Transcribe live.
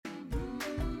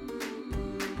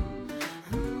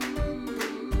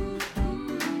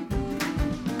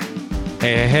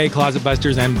Hey, Closet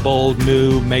Busters and Bold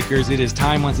Move Makers. It is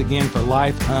time once again for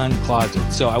Life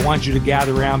Uncloseted. So I want you to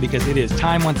gather around because it is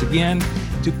time once again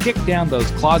to kick down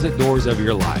those closet doors of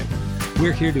your life.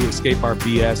 We're here to escape our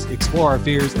BS, explore our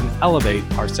fears, and elevate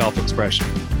our self-expression.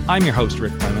 I'm your host,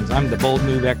 Rick Clemens. I'm the Bold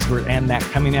Move expert and that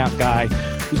coming out guy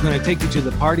who's going to take you to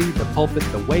the party, the pulpit,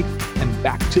 the wake, and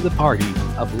back to the party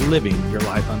of living your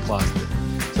life uncloseted.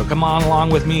 So come on along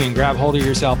with me and grab hold of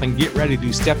yourself and get ready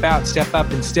to step out, step up,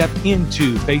 and step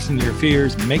into facing your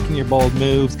fears, making your bold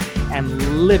moves,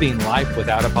 and living life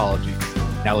without apologies.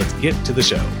 Now let's get to the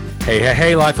show.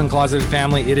 Hey, Life Uncloseted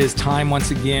family. It is time once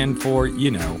again for,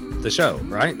 the show,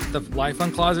 right? The Life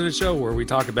Uncloseted show where we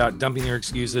talk about dumping your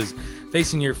excuses,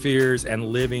 facing your fears, and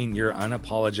living your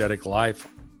unapologetic life,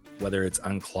 whether it's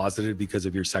uncloseted because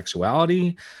of your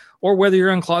sexuality, or whether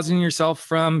you're uncloseting yourself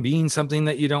from being something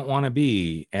that you don't want to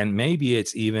be. And maybe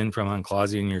it's even from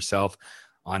uncloseting yourself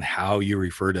on how you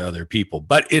refer to other people.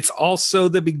 But it's also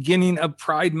the beginning of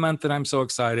Pride Month, and I'm so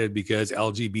excited because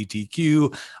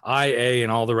LGBTQ, IA,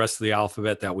 and all the rest of the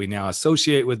alphabet that we now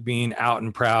associate with being out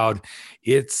and proud.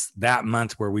 It's that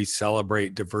month where we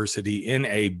celebrate diversity in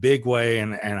a big way,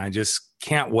 and I just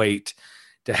can't wait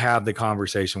to have the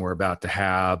conversation we're about to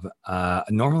have.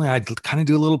 Normally I'd kind of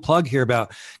do a little plug here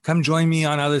about come join me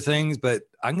on other things, but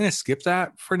I'm going to skip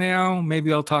that for now.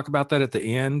 Maybe I'll talk about that at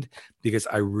the end because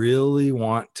I really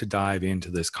want to dive into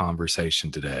this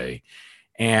conversation today.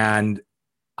 And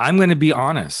I'm going to be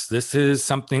honest. This is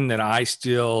something that I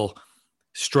still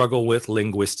struggle with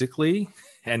linguistically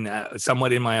and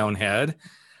somewhat in my own head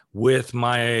with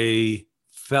my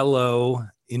fellow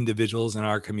individuals in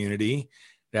our community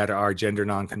that are gender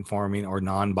nonconforming or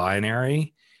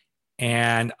non-binary.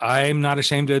 And I'm not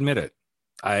ashamed to admit it.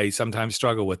 I sometimes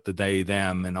struggle with the they,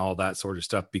 them, and all that sort of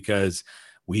stuff because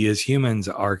we as humans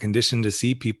are conditioned to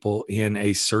see people in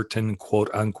a certain quote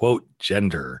unquote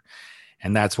gender.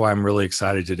 And that's why I'm really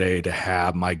excited today to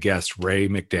have my guest, Ray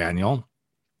McDaniel,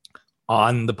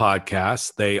 on the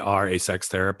podcast. They are a sex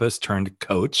therapist turned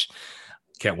coach.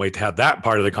 Can't wait to have that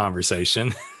part of the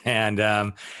conversation.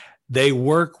 And they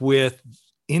work with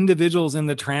individuals in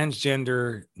the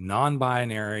transgender,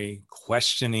 non-binary,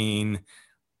 questioning,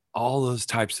 all those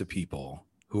types of people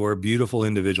who are beautiful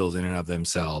individuals in and of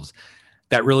themselves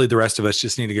that really the rest of us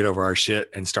just need to get over our shit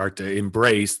and start to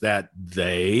embrace that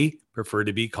they prefer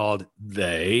to be called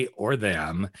they or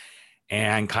them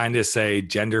and kind of say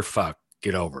gender fuck,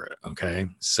 get over it. Okay.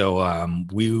 So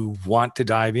we want to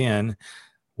dive in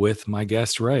with my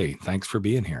guest, Ray. Thanks for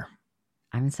being here.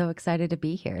 I'm so excited to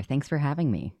be here. Thanks for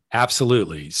having me.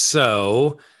 Absolutely.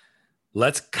 So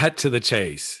let's cut to the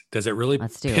chase. Does it really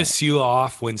piss you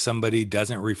off when somebody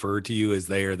doesn't refer to you as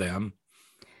they or them?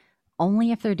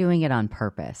 Only if they're doing it on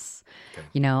purpose.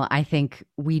 Okay. I think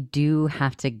we do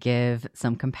have to give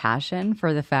some compassion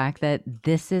for the fact that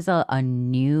this is a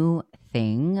new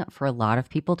thing for a lot of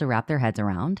people to wrap their heads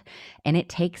around. And it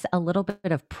takes a little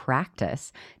bit of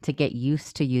practice to get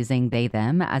used to using they,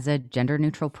 them as a gender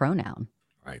neutral pronoun.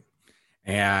 Right.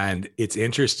 And it's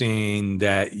interesting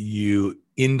that you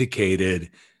indicated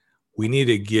we need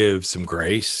to give some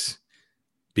grace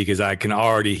because I can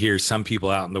already hear some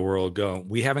people out in the world go,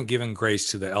 we haven't given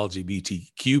grace to the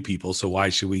LGBTQ people, so why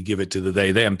should we give it to the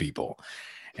they, them people?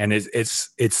 And it's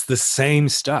the same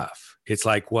stuff. It's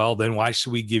like, well, then why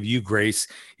should we give you grace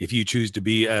if you choose to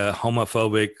be a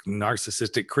homophobic,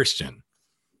 narcissistic Christian?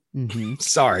 Mm-hmm.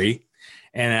 Sorry.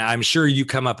 And I'm sure you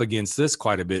come up against this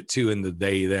quite a bit too in the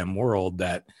they, them world,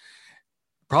 that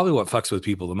probably what fucks with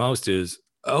people the most is,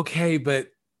 okay, but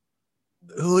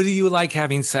who do you like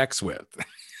having sex with?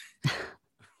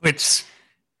 Which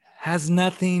has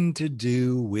nothing to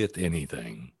do with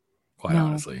anything, quite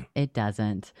honestly. It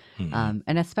doesn't. Mm-hmm.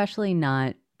 And especially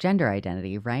not gender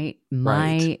identity, right?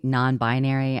 My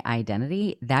non-binary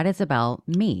identity, that is about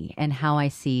me and how I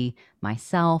see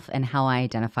myself and how I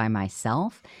identify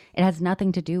myself. It has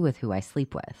nothing to do with who I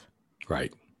sleep with.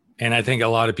 Right. And I think a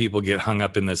lot of people get hung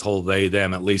up in this whole they,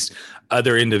 them, at least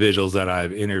other individuals that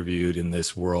I've interviewed in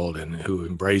this world and who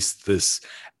embrace this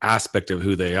aspect of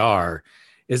who they are,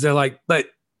 is they're like, but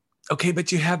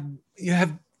you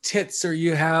have tits or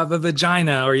you have a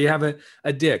vagina or you have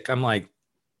a dick. I'm like,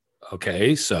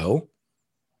 okay, so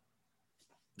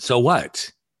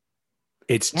what?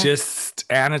 It's just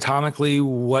anatomically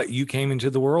what you came into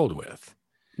the world with.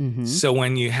 Mm-hmm. So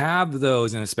when you have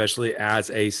those, and especially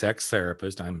as a sex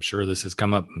therapist, I'm sure this has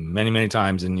come up many, many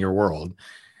times in your world.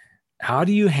 How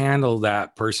do you handle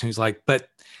that person who's like, but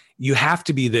you have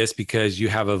to be this because you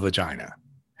have a vagina?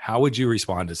 How would you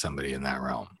respond to somebody in that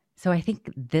realm? So I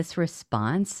think this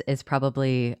response is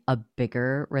probably a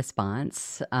bigger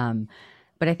response.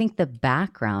 But I think the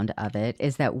background of it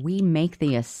is that we make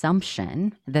the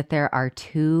assumption that there are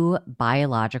two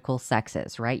biological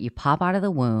sexes, right? You pop out of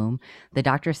the womb, the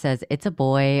doctor says it's a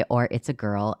boy or it's a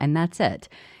girl, and that's it.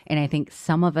 And I think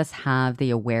some of us have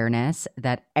the awareness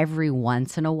that every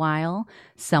once in a while,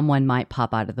 someone might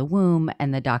pop out of the womb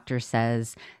and the doctor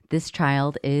says, this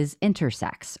child is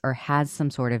intersex or has some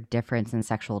sort of difference in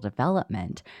sexual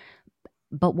development.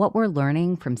 But what we're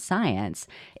learning from science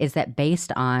is that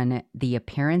based on the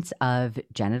appearance of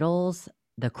genitals,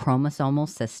 the chromosomal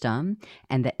system,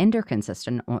 and the endocrine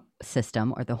system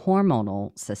or the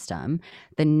hormonal system,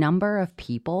 the number of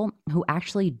people who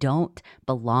actually don't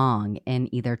belong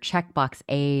in either checkbox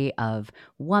A of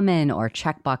woman or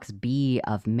checkbox B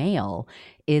of male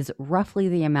is roughly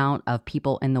the amount of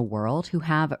people in the world who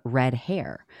have red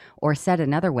hair, or said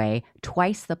another way,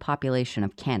 twice the population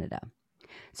of Canada.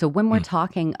 So when we're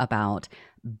talking about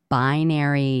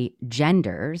binary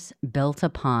genders built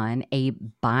upon a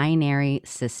binary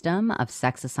system of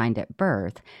sex assigned at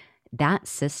birth, that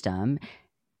system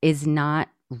is not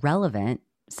relevant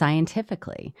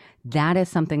scientifically. That is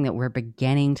something that we're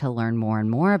beginning to learn more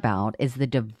and more about, is the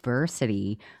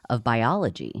diversity of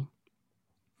biology.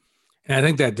 And I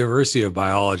think that diversity of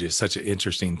biology is such an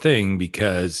interesting thing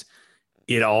because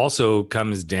it also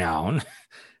comes down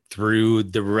through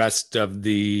the rest of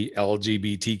the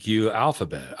LGBTQ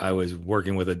alphabet. I was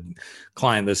working with a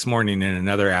client this morning in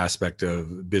another aspect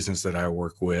of business that I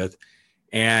work with,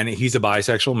 and he's a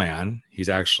bisexual man. He's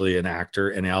actually an actor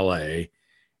in LA.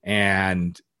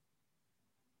 And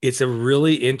it's a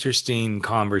really interesting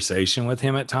conversation with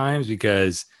him at times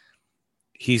because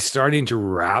he's starting to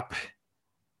wrap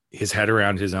his head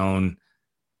around his own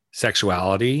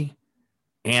sexuality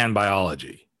and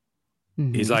biology.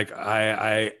 Mm-hmm. He's like,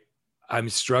 I'm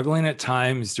struggling at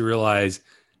times to realize,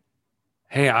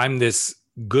 hey, I'm this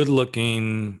good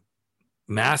looking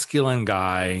masculine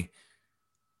guy,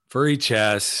 furry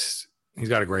chest. He's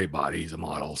got a great body. He's a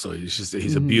model. So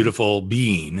he's a beautiful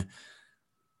being,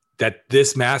 that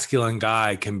this masculine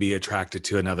guy can be attracted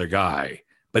to another guy.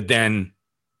 But then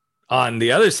on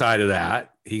the other side of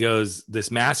that, he goes,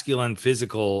 this masculine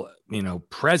physical,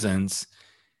 presence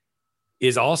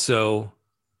is also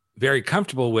very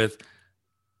comfortable with,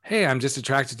 hey, I'm just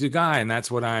attracted to a guy, and that's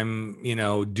what I'm,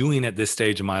 doing at this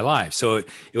stage of my life. So it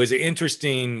was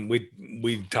interesting.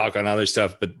 We talk on other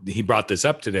stuff, but he brought this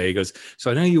up today. He goes, so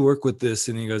I know you work with this,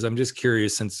 and he goes, I'm just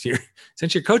curious, since you're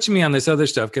coaching me on this other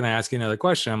stuff, can I ask you another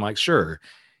question? I'm like, sure.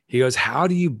 He goes, how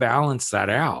do you balance that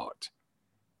out?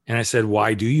 And I said,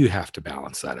 why do you have to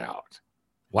balance that out?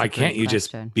 Why can't you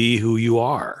just be who you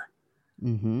are?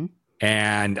 Mm-hmm.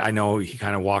 And I know he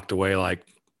kind of walked away like,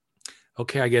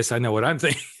 okay, I guess I know what I'm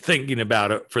thinking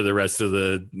about it for the rest of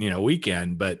the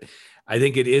weekend. But I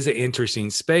think it is an interesting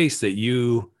space that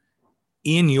you,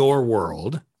 in your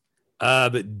world,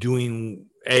 doing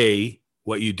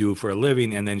what you do for a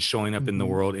living and then showing up in the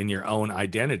world in your own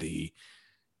identity.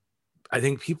 I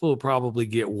think people will probably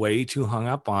get way too hung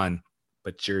up on,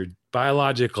 but you're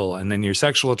biological and then your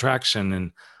sexual attraction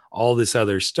and all this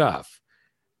other stuff.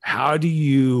 How do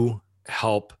you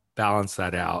help balance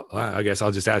that out? I guess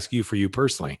I'll just ask you, for you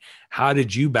personally, how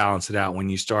did you balance it out when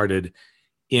you started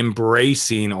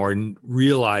embracing or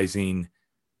realizing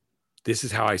this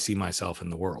is how I see myself in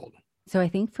the world? So I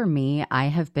think for me, I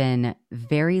have been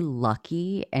very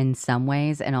lucky in some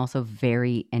ways and also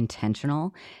very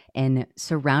intentional in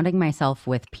surrounding myself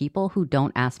with people who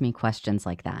don't ask me questions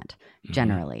like that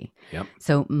generally. Yep.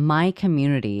 So my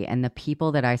community and the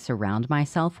people that I surround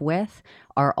myself with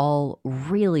are all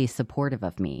really supportive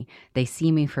of me. They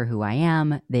see me for who I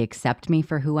am. They accept me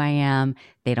for who I am.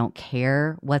 They don't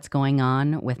care what's going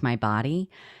on with my body.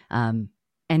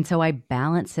 And so I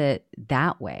balance it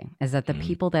that way, is that the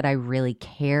people that I really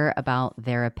care about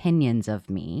their opinions of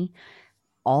me,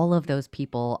 all of those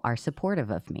people are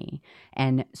supportive of me.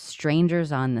 And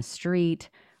strangers on the street,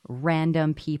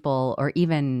 random people, or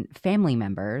even family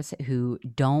members who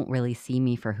don't really see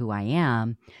me for who I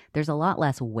am, there's a lot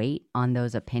less weight on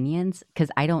those opinions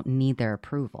because I don't need their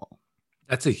approval.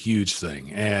 That's a huge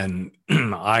thing. And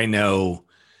I know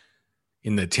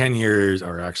in the 10 years,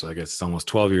 or actually, I guess it's almost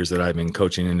 12 years that I've been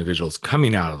coaching individuals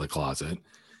coming out of the closet,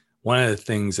 one of the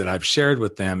things that I've shared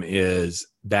with them is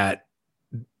that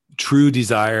true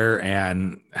desire,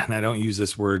 and I don't use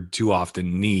this word too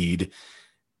often, need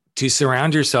to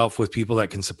surround yourself with people that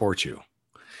can support you.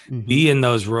 Mm-hmm. Be in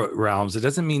those realms. It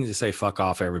doesn't mean to say fuck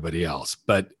off everybody else,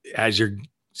 but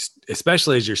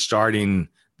especially as you're starting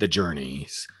the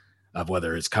journeys of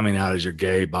whether it's coming out as you're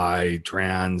gay, bi,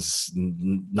 trans,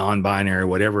 non-binary,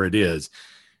 whatever it is,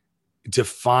 to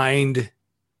find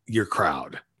your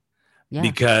crowd. Yeah.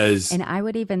 Because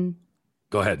And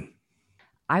go ahead.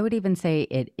 I would even say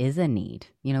it is a need.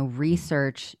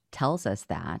 Research tells us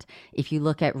that. If you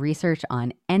look at research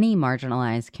on any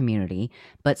marginalized community,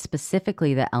 but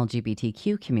specifically the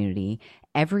LGBTQ community,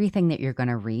 everything that you're going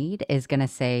to read is going to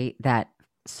say that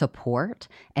support,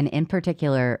 and in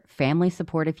particular, family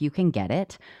support if you can get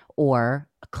it, or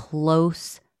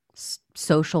close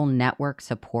social network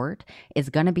support is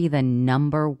going to be the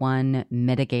number one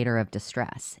mitigator of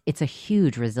distress. It's a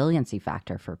huge resiliency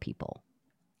factor for people.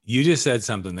 You just said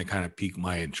something that kind of piqued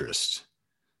my interest.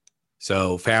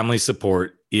 So family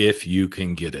support, if you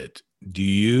can get it. Do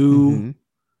you,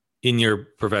 in your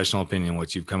professional opinion,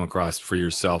 what you've come across for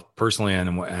yourself personally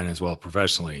and as well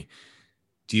professionally,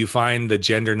 do you find the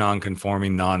gender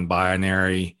non-conforming,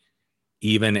 non-binary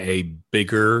even a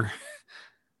bigger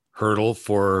hurdle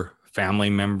for family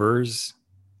members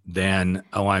than,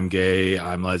 oh, I'm gay,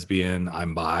 I'm lesbian,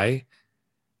 I'm bi?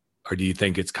 Or do you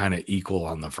think it's kind of equal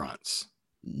on the fronts?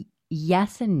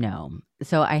 Yes and no.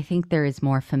 So I think there is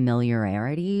more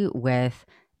familiarity with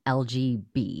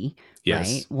LGB,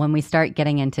 Yes. right? When we start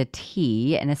getting into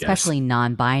T, and especially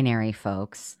non-binary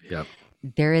folks, Yep.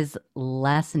 there is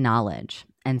less knowledge.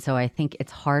 And so I think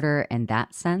it's harder in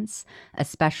that sense,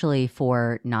 especially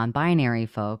for non-binary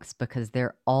folks, because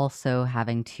they're also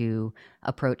having to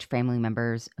approach family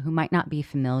members who might not be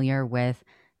familiar with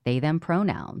they, them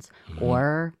pronouns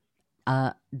or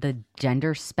the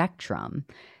gender spectrum.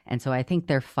 And so I think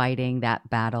they're fighting that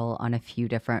battle on a few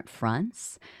different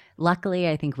fronts. Luckily,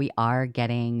 I think we are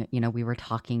getting, we were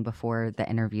talking before the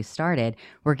interview started,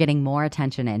 we're getting more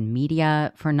attention in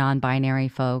media for non-binary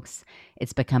folks.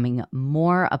 It's becoming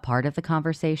more a part of the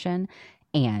conversation,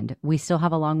 and we still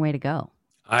have a long way to go.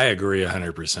 I agree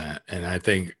 100%. And I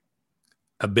think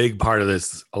a big part of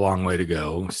this, a long way to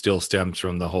go, still stems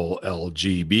from the whole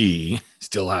LGB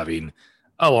still having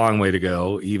a long way to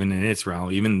go, even in its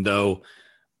realm, even though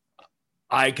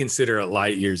I consider it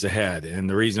light years ahead. And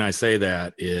the reason I say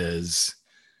that is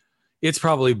it's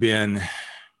probably been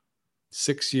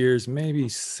 6 years, maybe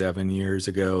 7 years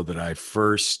ago that I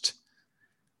first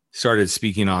started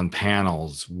speaking on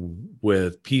panels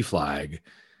with PFLAG.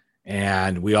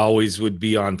 And we always would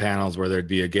be on panels where there'd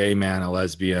be a gay man, a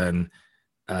lesbian,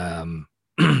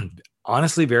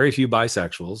 honestly, very few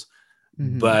bisexuals,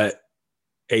 but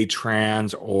a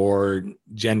trans or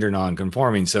gender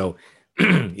non-conforming. So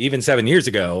even 7 years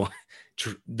ago,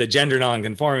 the gender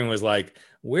non-conforming was like,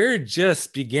 we're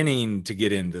just beginning to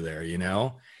get into there,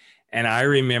 And I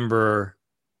remember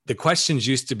the questions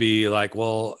used to be like,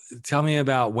 well, tell me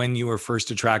about when you were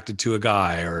first attracted to a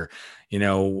guy, or,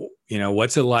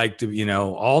 what's it like to,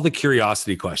 all the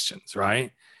curiosity questions,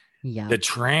 right? Yeah. The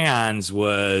trans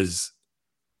was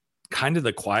kind of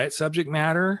the quiet subject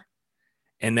matter.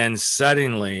 And then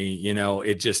suddenly,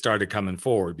 it just started coming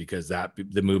forward because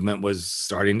the movement was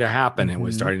starting to happen and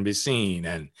was starting to be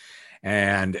seen,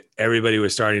 and everybody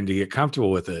was starting to get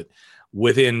comfortable with it.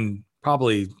 Within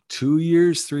probably 2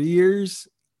 years, 3 years,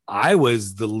 I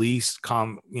was the least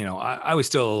I was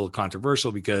still a little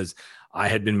controversial because I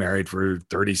had been married for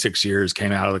 36 years,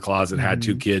 came out of the closet, had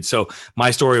 2 kids. So my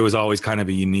story was always kind of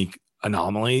a unique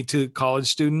anomaly to college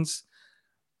students,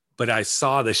 but I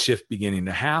saw the shift beginning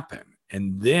to happen.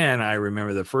 And then I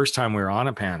remember the first time we were on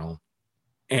a panel,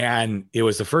 and it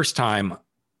was the first time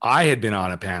I had been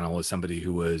on a panel with somebody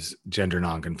who was gender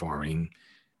nonconforming,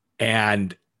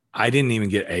 and I didn't even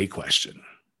get a question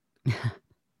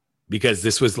because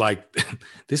this was like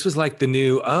the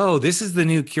new, this is the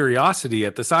new curiosity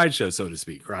at the sideshow, so to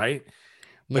speak. Right.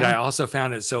 Yeah. But I also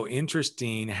found it so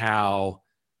interesting how,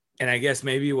 and I guess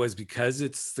maybe it was because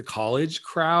it's the college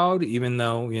crowd, even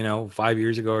though, 5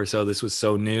 years ago or so, this was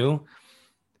so new.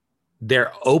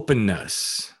 Their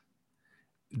openness,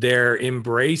 their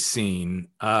embracing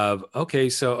of, okay,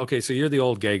 so you're the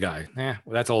old gay guy. Well,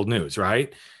 that's old news,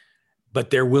 right? But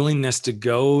their willingness to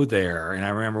go there. And I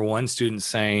remember one student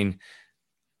saying,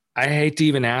 I hate to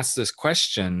even ask this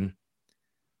question,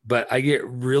 but I get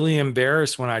really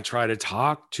embarrassed when I try to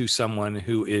talk to someone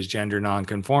who is gender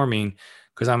nonconforming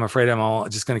because I'm afraid I'm all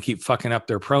just going to keep fucking up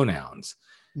their pronouns.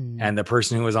 And the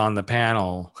person who was on the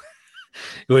panel,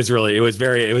 it was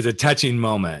a touching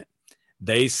moment.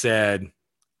 They said,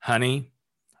 honey,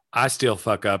 I still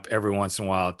fuck up every once in a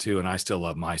while too. And I still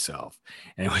love myself.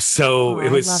 And it was so, I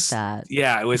love that.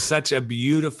 Yeah, it was such a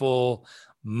beautiful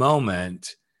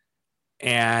moment.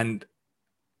 And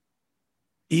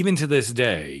even to this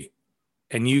day,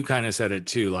 and you kind of said it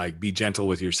too, like be gentle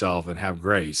with yourself and have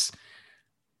grace.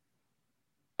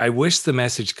 I wish the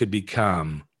message could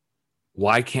become,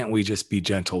 why can't we just be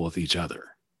gentle with each other?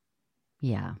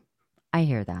 Yeah, I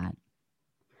hear that.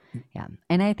 Yeah.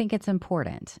 And I think it's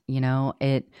important,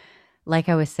 like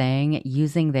I was saying,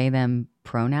 using they, them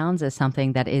pronouns is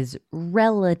something that is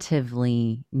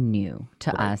relatively new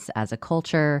to Right. us as a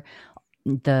culture.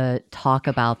 The talk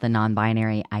about the non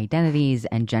binary identities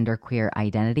and genderqueer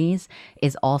identities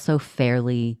is also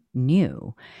fairly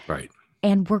new. Right.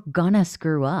 And we're gonna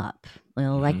screw up.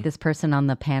 Like Hmm. this person on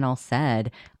the panel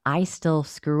said, I still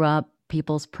screw up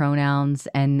people's pronouns,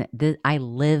 and I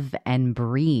live and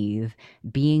breathe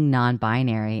being non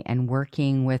binary and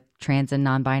working with trans and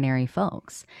non binary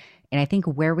folks. And I think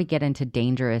where we get into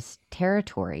dangerous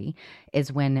territory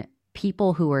is when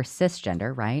people who are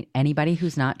cisgender, right? Anybody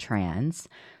who's not trans,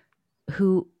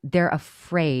 who they're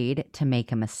afraid to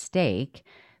make a mistake,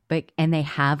 and they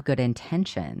have good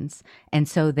intentions, and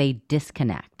so they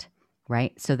disconnect,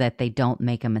 right? So that they don't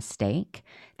make a mistake.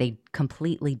 They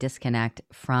completely disconnect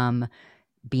from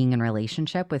being in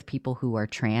relationship with people who are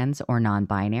trans or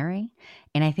non-binary,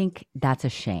 and I think that's a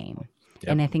shame.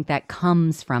 Yep. And I think that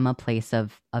comes from a place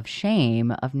of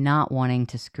shame, of not wanting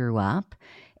to screw up.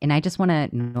 And I just want to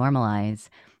normalize,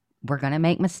 we're going to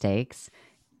make mistakes.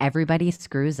 Everybody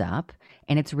screws up,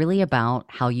 and it's really about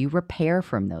how you repair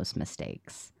from those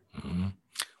mistakes. Hmm.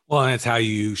 Well, and it's how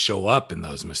you show up in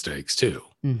those mistakes too.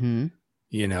 Mm-hmm.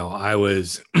 I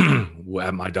was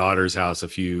at my daughter's house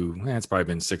it's probably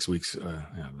been 6 weeks.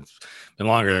 It's been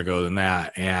longer ago than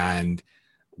that. And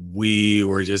we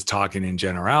were just talking in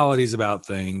generalities about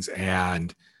things.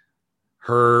 And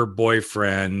her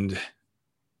boyfriend,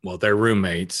 well, they're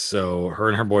roommates. So her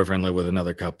and her boyfriend live with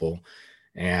another couple.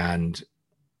 And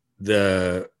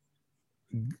the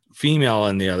female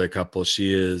in the other couple,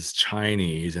 she is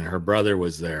Chinese, and her brother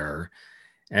was there.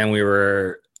 And we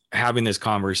were having this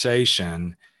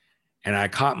conversation, and I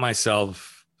caught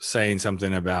myself saying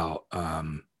something about,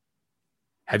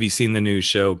 have you seen the new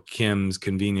show, Kim's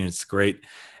Convenience? Great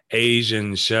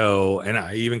Asian show. And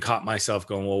I even caught myself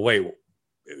going, well, wait,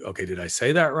 okay, did I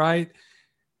say that right?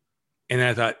 And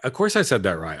I thought, of course I said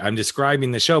that right. I'm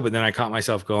describing the show, but then I caught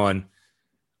myself going,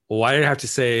 well, why did I have to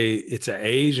say it's an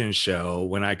Asian show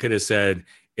when I could have said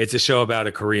it's a show about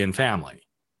a Korean family,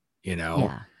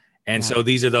 Yeah. And so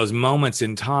these are those moments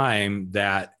in time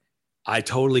that I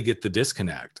totally get the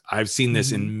disconnect. I've seen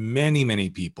this in many, many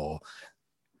people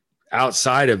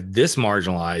outside of this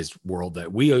marginalized world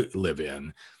that we live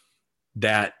in,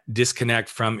 that disconnect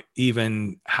from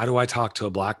even, how do I talk to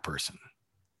a Black person?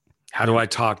 How do I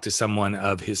talk to someone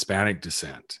of Hispanic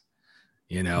descent?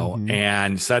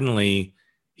 And suddenly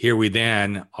here we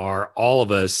then are, all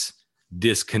of us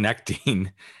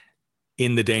disconnecting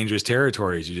in the dangerous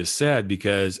territories you just said,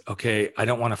 because, okay, I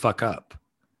don't want to fuck up.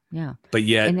 Yeah. But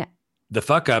yet the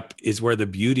fuck up is where the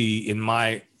beauty in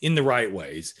the right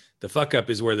ways, the fuck up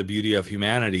is where the beauty of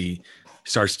humanity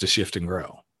starts to shift and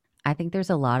grow. I think there's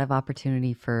a lot of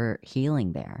opportunity for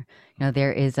healing there.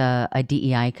 There is a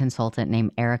DEI consultant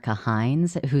named Erica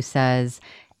Hines who says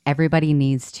everybody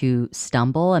needs to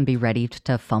stumble and be ready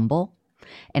to fumble.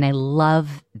 And I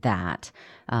love that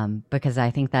because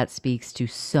I think that speaks to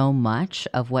so much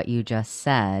of what you just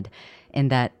said, in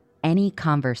that any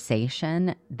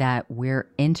conversation that we're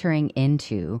entering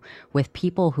into with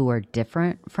people who are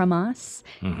different from us,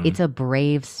 it's a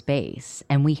brave space.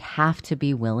 And we have to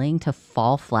be willing to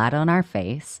fall flat on our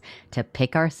face, to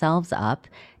pick ourselves up,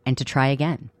 and to try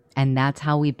again. And that's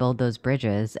how we build those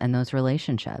bridges and those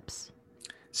relationships.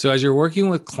 So as you're working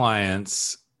with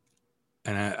clients,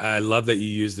 and I love that you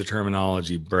use the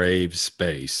terminology brave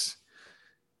space,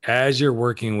 as you're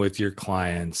working with your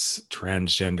clients,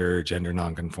 transgender, gender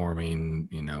nonconforming,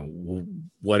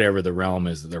 whatever the realm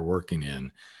is that they're working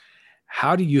in,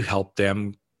 how do you help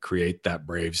them create that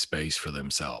brave space for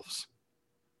themselves?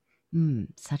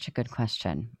 Such a good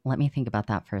question. Let me think about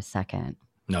that for a second.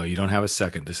 No, you don't have a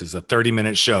second. This is a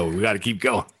 30-minute show. We got to keep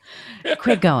going.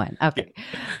 Quit going. Okay.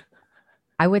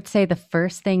 I would say the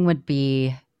first thing would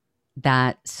be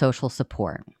that social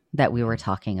support that we were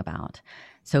talking about.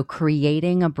 So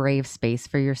creating a brave space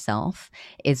for yourself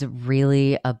is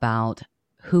really about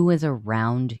who is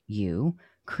around you,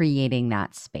 creating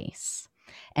that space.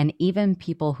 And even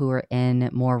people who are in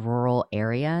more rural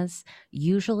areas,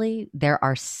 usually there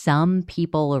are some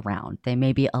people around. They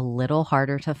may be a little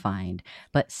harder to find,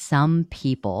 but some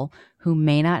people who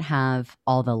may not have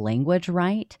all the language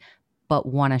right, but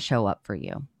want to show up for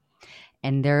you.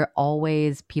 And there are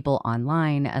always people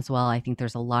online as well. I think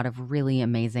there's a lot of really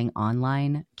amazing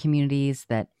online communities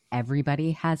that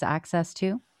everybody has access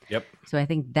to. Yep. So I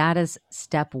think that is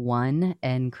step one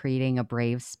in creating a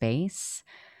brave space.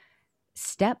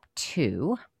 Step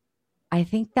two I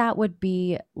think that would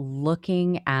be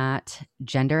looking at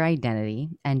gender identity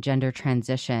and gender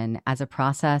transition as a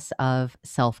process of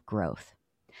self growth.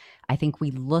 I think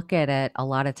we look at it a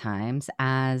lot of times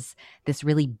as this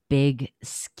really big,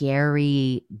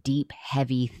 scary, deep,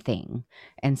 heavy thing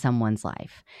in someone's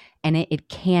life. And it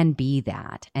can be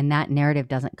that. And that narrative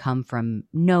doesn't come from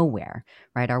nowhere,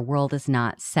 right? Our world is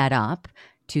not set up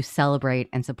to celebrate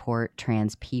and support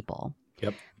trans people.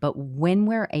 Yep. But when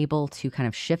we're able to kind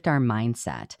of shift our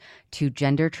mindset to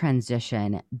gender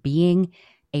transition being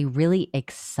a really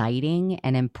exciting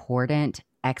and important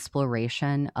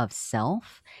exploration of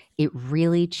self, it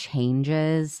really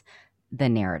changes the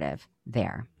narrative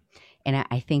there. And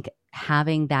I think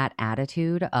having that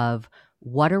attitude of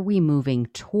what are we moving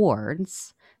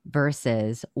towards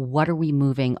versus what are we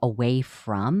moving away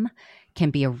from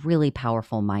can be a really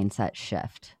powerful mindset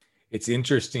shift. It's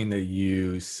interesting that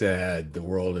you said the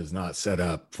world is not set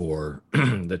up for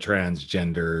the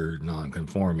transgender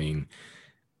non-conforming,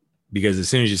 because as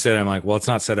soon as you said it, I'm like, well, it's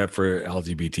not set up for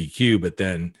LGBTQ. But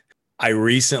then I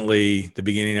recently, the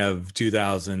beginning of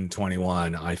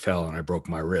 2021, I fell and I broke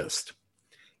my wrist.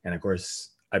 And of course,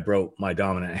 I broke my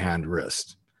dominant hand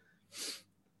wrist.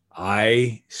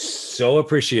 I so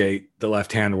appreciate the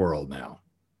left-hand world now,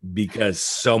 because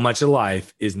so much of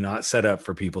life is not set up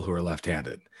for people who are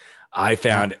left-handed. I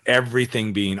found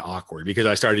everything being awkward because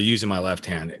I started using my left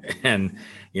hand, and,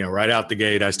 right out the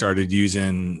gate, I started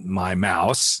using my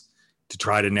mouse to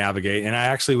try to navigate. And I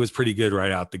actually was pretty good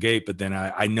right out the gate. But then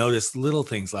I noticed little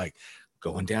things like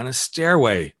going down a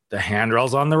stairway, the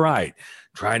handrail's on the right,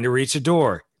 trying to reach a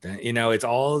door. It's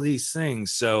all of these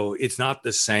things. So it's not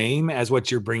the same as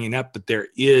what you're bringing up, but there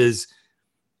is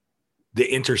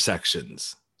the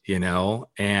intersections,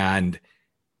 and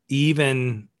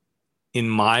even in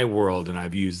my world, and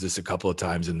I've used this a couple of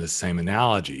times in this same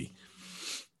analogy,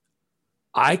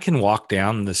 I can walk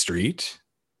down the street,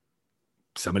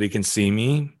 somebody can see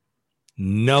me,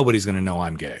 nobody's going to know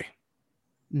I'm gay.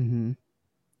 Mm-hmm.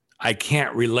 I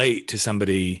can't relate to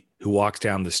somebody who walks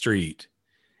down the street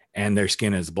and their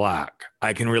skin is black.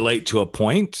 I can relate to a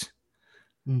point,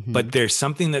 but there's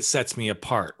something that sets me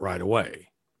apart right away.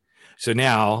 So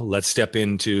now let's step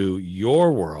into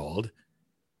your world.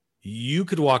 You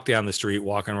could walk down the street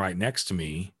walking right next to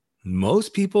me.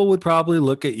 Most people would probably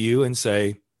look at you and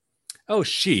say, oh,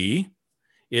 she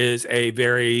is a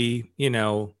very,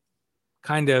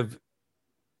 kind of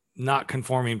not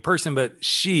conforming person, but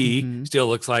she still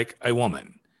looks like a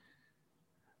woman.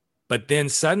 But then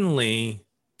suddenly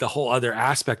the whole other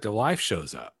aspect of life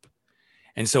shows up.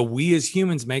 And so we as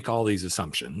humans make all these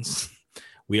assumptions.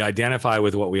 We identify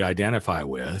with what we identify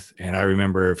with. And I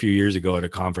remember a few years ago at a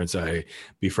conference, I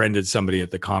befriended somebody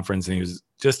at the conference, and he was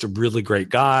just a really great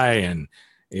guy. And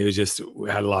we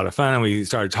had a lot of fun. And we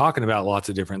started talking about lots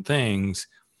of different things.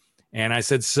 And I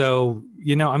said, so,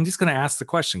 I'm just going to ask the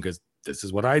question, because this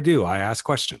is what I do. I ask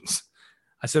questions.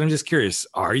 I said, I'm just curious,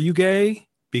 are you gay?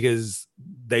 Because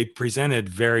they presented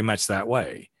very much that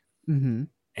way. Mm-hmm.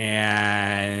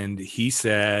 And he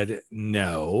said,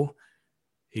 no.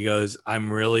 He goes,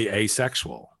 I'm really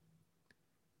asexual.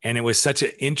 And it was such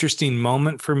an interesting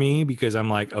moment for me, because I'm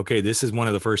like, okay, this is one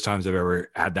of the first times I've ever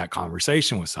had that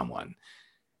conversation with someone.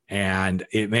 And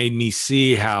it made me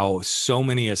see how so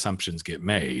many assumptions get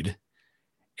made.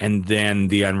 And then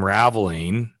the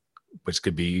unraveling, which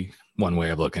could be one way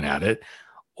of looking at it,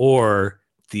 or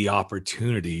the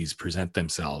opportunities present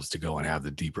themselves to go and have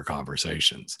the deeper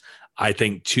conversations. I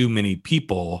think too many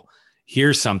people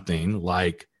hear something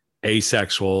like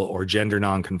asexual or gender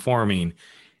nonconforming,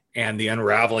 and the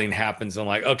unraveling happens, and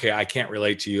like, okay, I can't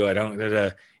relate to you. I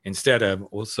don't, instead of,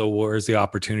 well, so where's the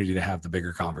opportunity to have the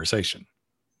bigger conversation?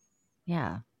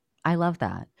 Yeah, I love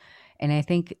that. And I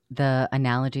think the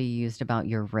analogy you used about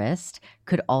your wrist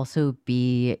could also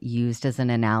be used as an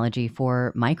analogy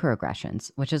for microaggressions,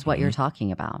 which is what you're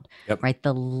talking about, right?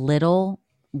 The little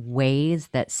ways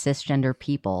that cisgender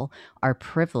people are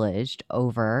privileged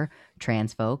over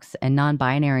trans folks and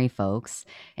non-binary folks,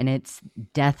 and it's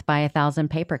death by 1,000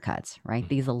 paper cuts, right?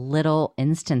 These little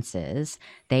instances,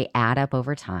 they add up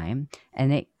over time,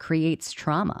 and it creates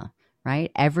trauma,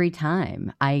 right? Every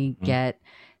time I get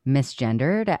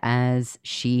misgendered as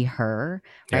she, her,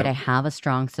 right? I have a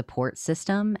strong support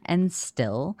system, and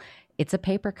still it's a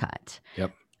paper cut.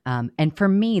 And for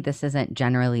me, this isn't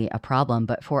generally a problem,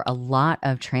 but for a lot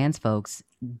of trans folks,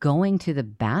 going to the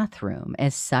bathroom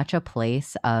is such a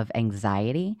place of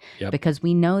anxiety, because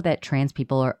we know that trans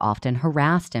people are often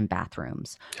harassed in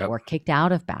bathrooms or kicked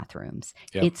out of bathrooms.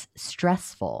 It's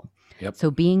stressful.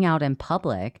 So being out in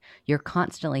public, you're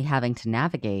constantly having to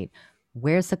navigate,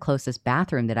 where's the closest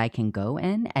bathroom that I can go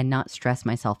in and not stress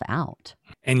myself out?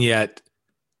 And yet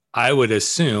I would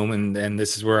assume, and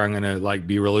this is where I'm going to like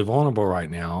be really vulnerable right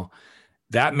now,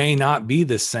 that may not be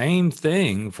the same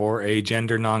thing for a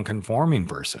gender nonconforming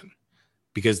person,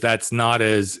 because that's not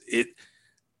as it,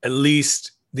 at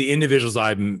least the individuals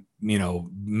I've,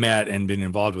 met and been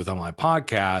involved with on my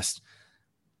podcast,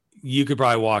 you could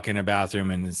probably walk in a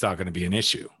bathroom and it's not going to be an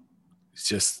issue. It's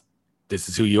just, this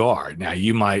is who you are. Now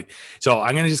you might, so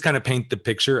I'm going to just kind of paint the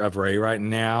picture of Ray right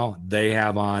now. They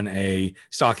have on a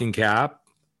stocking cap,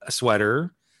 a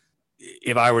sweater.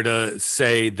 If I were to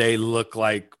say they look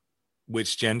like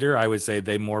which gender, I would say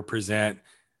they more present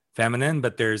feminine,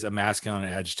 but there's a masculine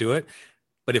edge to it.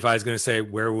 But if I was going to say,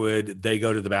 where would they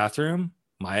go to the bathroom?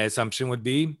 My assumption would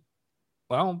be,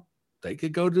 well, they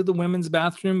could go to the women's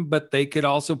bathroom, but they could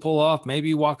also pull off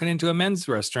maybe walking into a men's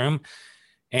restroom,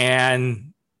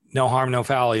 and no harm, no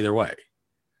foul either way.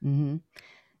 Mm-hmm.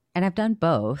 And I've done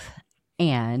both.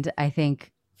 And I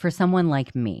think for someone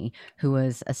like me who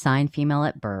was assigned female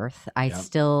at birth, I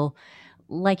still,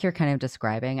 like you're kind of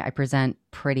describing, I present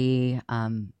pretty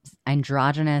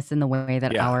androgynous in the way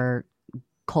that our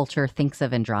culture thinks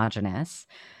of androgynous.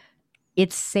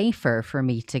 It's safer for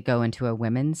me to go into a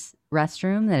women's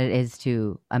restroom than it is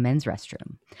to a men's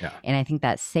restroom. Yeah. And I think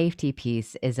that safety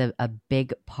piece is a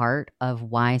big part of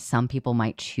why some people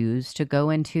might choose to go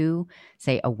into,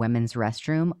 say, a women's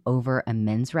restroom over a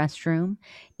men's restroom,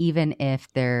 even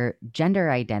if their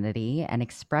gender identity and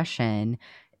expression,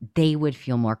 they would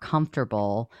feel more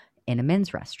comfortable in a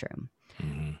men's restroom.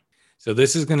 Mm-hmm. So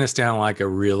this is going to sound like a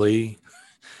really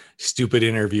stupid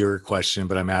interviewer question,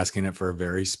 but I'm asking it for a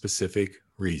very specific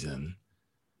reason.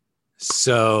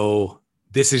 So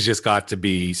this has just got to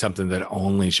be something that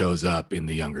only shows up in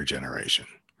the younger generation,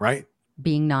 right?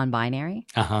 Being non-binary?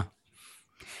 Uh-huh.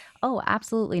 Oh,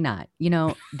 absolutely not.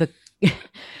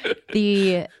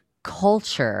 The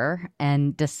culture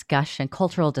and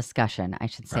cultural discussion, I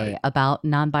should say, about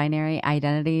non-binary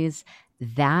identities,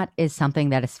 that is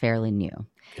something that is fairly new.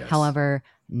 Yes. However,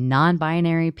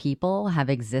 non-binary people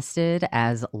have existed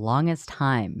as long as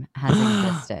time has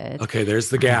existed. Okay, there's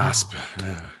the gasp.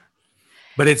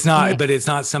 But it's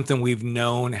not something we've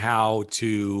known how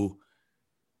to.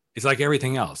 It's like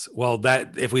everything else. Well,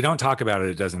 that if we don't talk about it,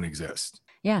 it doesn't exist.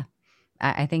 Yeah.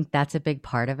 I think that's a big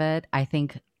part of it. I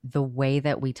think the way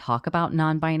that we talk about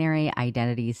non-binary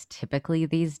identities typically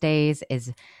these days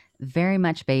is very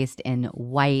much based in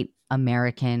white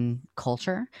American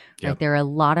culture. Yep. Right? There are a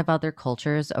lot of other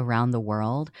cultures around the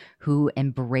world who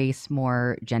embrace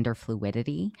more gender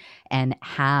fluidity and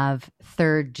have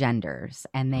third genders,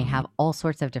 and they have all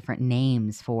sorts of different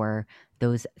names for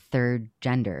those third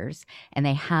genders, and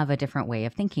they have a different way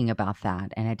of thinking about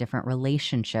that and a different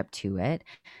relationship to it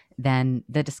than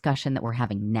the discussion that we're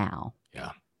having now.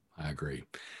 Yeah, I agree.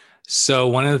 So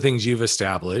one of the things you've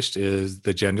established is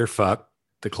the Genderfuck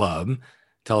the Club.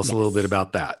 Tell us a little bit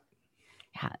about that.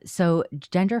 Yeah. So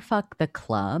Genderfuck the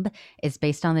Club is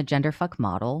based on the Genderfuck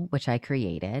model, which I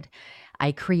created.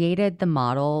 I created the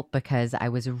model because I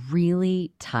was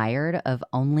really tired of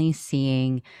only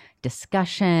seeing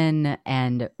discussion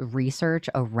and research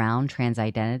around trans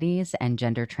identities and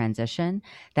gender transition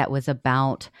that was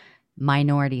about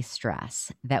minority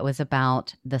stress, that was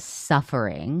about the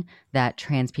suffering that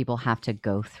trans people have to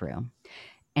go through.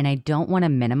 And I don't want to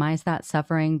minimize that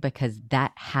suffering because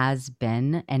that has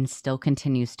been and still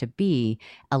continues to be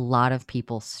a lot of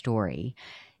people's story.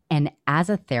 And as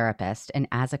a therapist and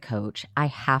as a coach, I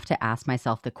have to ask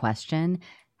myself the question,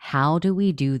 how do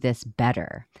we do this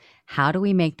better? How do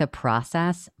we make the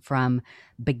process from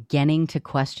beginning to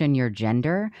question your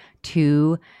gender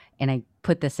to, and I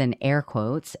put this in air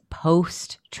quotes,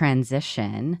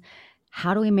 post-transition,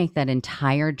 how do we make that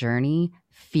entire journey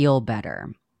feel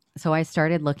better? So I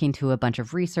started looking to a bunch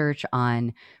of research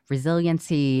on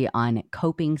resiliency, on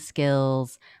coping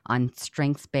skills, on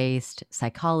strengths-based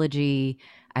psychology.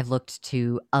 I've looked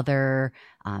to other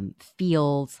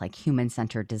fields like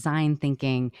human-centered design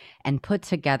thinking and put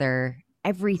together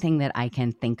everything that I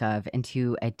can think of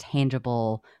into a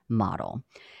tangible model.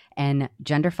 And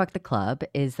Genderfuck the Club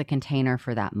is the container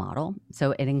for that model.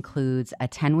 So it includes a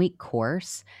 10-week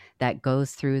course that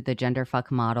goes through the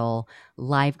Genderfuck model,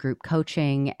 live group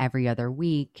coaching every other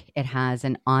week. It has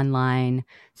an online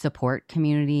support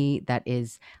community that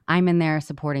is, I'm in there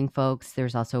supporting folks.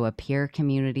 There's also a peer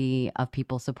community of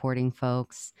people supporting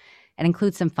folks. It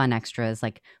includes some fun extras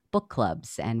like book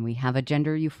clubs, and we have a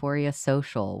Gender Euphoria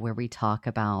social where we talk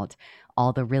about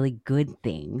all the really good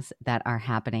things that are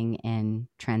happening in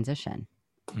transition.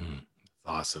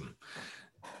 Awesome.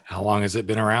 How long has it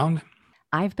been around?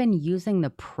 I've been using the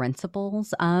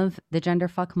principles of the gender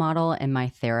fuck model in my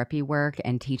therapy work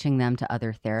and teaching them to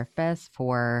other therapists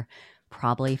for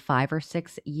probably 5 or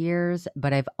 6 years,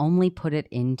 but I've only put it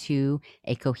into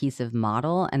a cohesive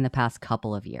model in the past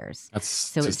couple of years. That's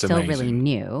So it's just still amazing. really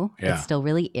new. Yeah. It's still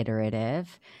really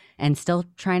iterative and still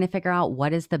trying to figure out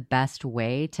what is the best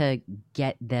way to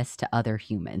get this to other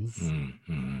humans.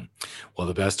 Mm-hmm. Well,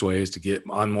 the best way is to get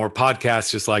on more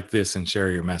podcasts just like this and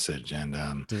share your message. And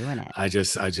Doing it. I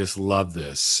just love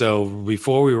this. So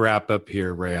before we wrap up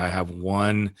here, Ray, I have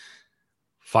one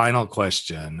final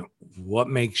question. What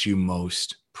makes you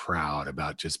most proud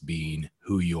about just being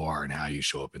who you are and how you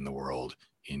show up in the world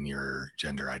in your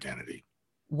gender identity?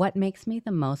 What makes me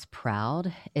the most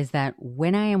proud is that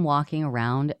when I am walking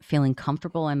around feeling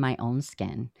comfortable in my own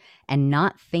skin and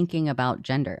not thinking about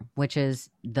gender, which is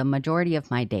the majority of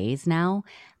my days now,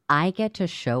 I get to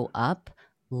show up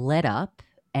lit up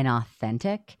and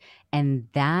authentic. And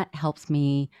that helps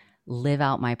me live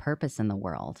out my purpose in the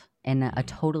world in a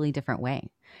totally different way.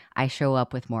 I show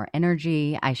up with more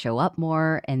energy. I show up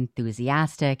more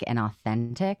enthusiastic and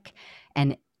authentic.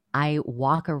 And I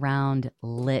walk around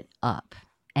lit up.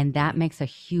 And that makes a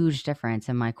huge difference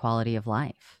in my quality of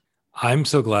life. I'm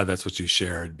so glad that's what you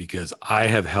shared, because I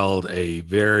have held a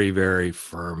very, very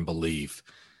firm belief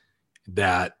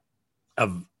that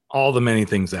of all the many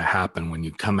things that happen when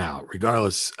you come out,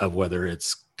 regardless of whether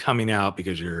it's coming out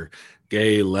because you're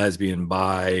gay, lesbian,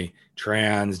 bi,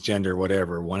 transgender,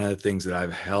 whatever, one of the things that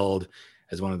I've held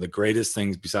as one of the greatest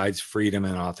things besides freedom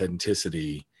and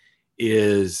authenticity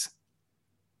is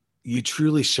you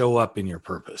truly show up in your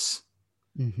purpose.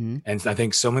 Mm-hmm. And I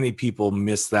think so many people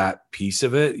miss that piece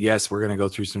of it. Yes, we're going to go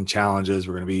through some challenges.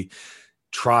 We're going to be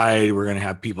tried. We're going to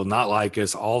have people not like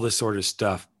us, all this sort of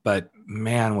stuff. But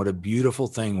man, what a beautiful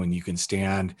thing when you can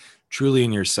stand truly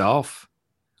in yourself,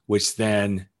 which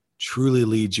then truly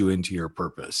leads you into your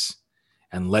purpose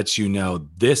and lets you know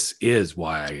this is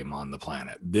why I am on the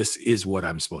planet. This is what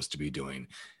I'm supposed to be doing.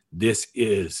 This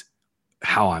is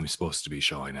how I'm supposed to be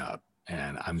showing up.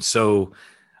 And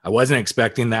I wasn't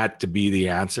expecting that to be the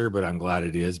answer, but I'm glad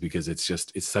it is, because it's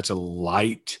such a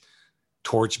light,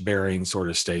 torch-bearing sort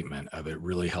of statement of it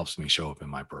really helps me show up in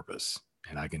my purpose.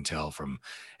 And I can tell from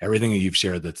everything that you've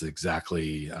shared, that's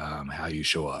exactly how you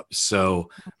show up.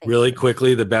 So really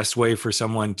quickly, the best way for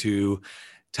someone to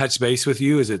touch base with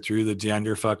you, is it through the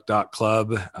genderfuck.club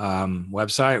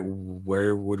website?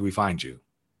 Where would we find you?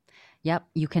 Yep.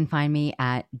 You can find me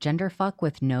at genderfuck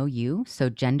with no U. So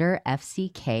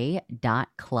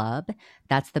genderfck.club.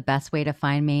 That's the best way to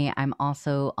find me. I'm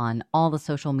also on all the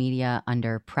social media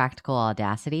under Practical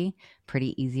Audacity.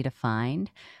 Pretty easy to find.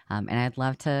 And I'd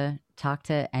love to talk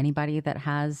to anybody that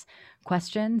has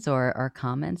questions or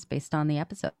comments based on the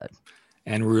episode.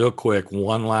 And real quick,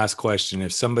 one last question.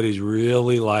 If somebody's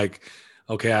really like,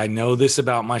 okay, I know this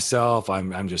about myself,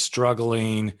 I'm just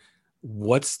struggling,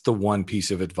 what's the one piece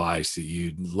of advice that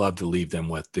you'd love to leave them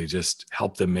with to just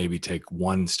help them maybe take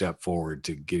one step forward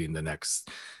to getting the next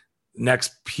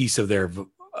piece of their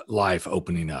life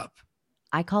opening up?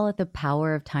 I call it the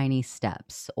power of tiny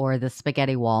steps, or the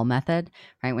spaghetti wall method,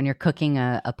 right? When you're cooking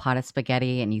a pot of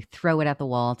spaghetti and you throw it at the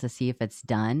wall to see if it's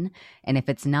done. And if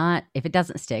it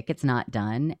doesn't stick, it's not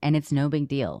done. And it's no big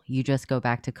deal. You just go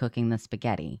back to cooking the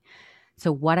spaghetti.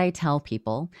 So what I tell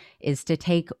people is to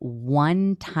take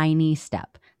one tiny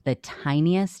step, the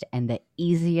tiniest and the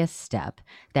easiest step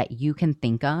that you can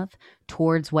think of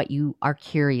towards what you are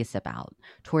curious about,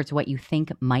 towards what you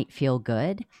think might feel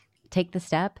good. Take the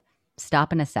step,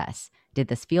 stop and assess. Did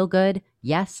this feel good?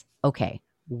 Yes. Okay.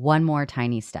 One more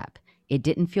tiny step. It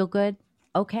didn't feel good?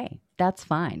 Okay, that's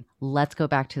fine. Let's go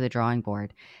back to the drawing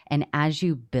board. And as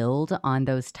you build on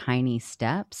those tiny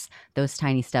steps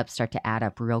start to add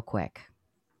up real quick.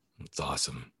 It's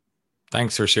awesome.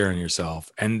 Thanks for sharing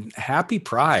yourself, and happy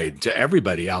Pride to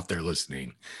everybody out there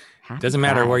listening. Doesn't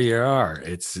matter where you are.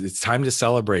 It's time to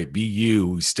celebrate. Be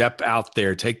you. Step out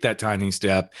there. Take that tiny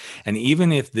step. And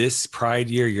even if this Pride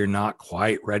year you're not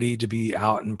quite ready to be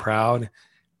out and proud,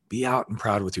 be out and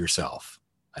proud with yourself.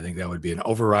 I think that would be an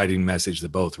overriding message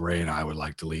that both Ray and I would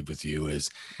like to leave with you is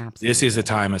Absolutely. This is a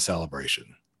time of celebration,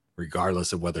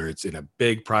 regardless of whether it's in a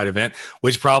big Pride event,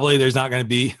 which probably there's not going to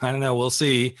be, I don't know, we'll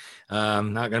see.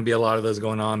 Not going to be a lot of those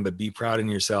going on, but be proud in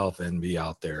yourself and be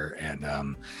out there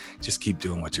and just keep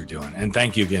doing what you're doing. And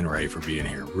thank you again, Ray, for being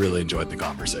here. Really enjoyed the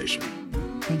conversation.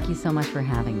 Thank you so much for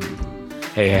having me.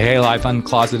 Hey, Life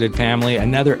Uncloseted family.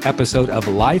 Another episode of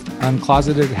Life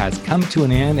Uncloseted has come to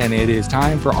an end, and it is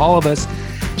time for all of us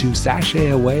to sashay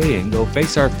away and go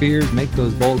face our fears, make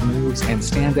those bold moves, and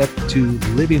stand up to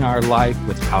living our life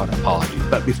without apology.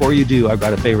 But before you do, I've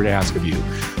got a favor to ask of you.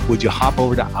 would you hop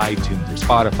over to iTunes or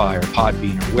Spotify or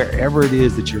Podbean or wherever it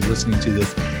is that you're listening to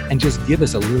this and just give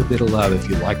us a little bit of love if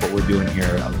you like what we're doing here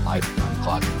at Life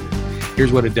Uncloseted.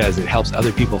 Here's what it does. It helps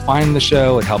other people find the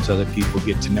show. It helps other people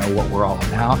get to know what we're all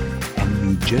about. And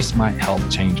you just might help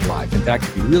change a life. In fact,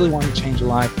 if you really want to change a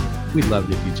life, we'd love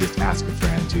it if you just ask a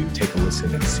friend to take a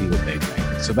listen and see what they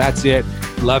think. So that's it.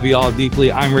 Love you all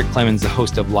deeply. I'm Rick Clemens, the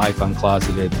host of Life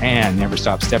Uncloseted, and never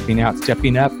stop stepping out,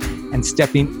 stepping up, and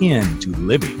stepping into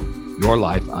living your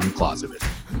life uncloseted.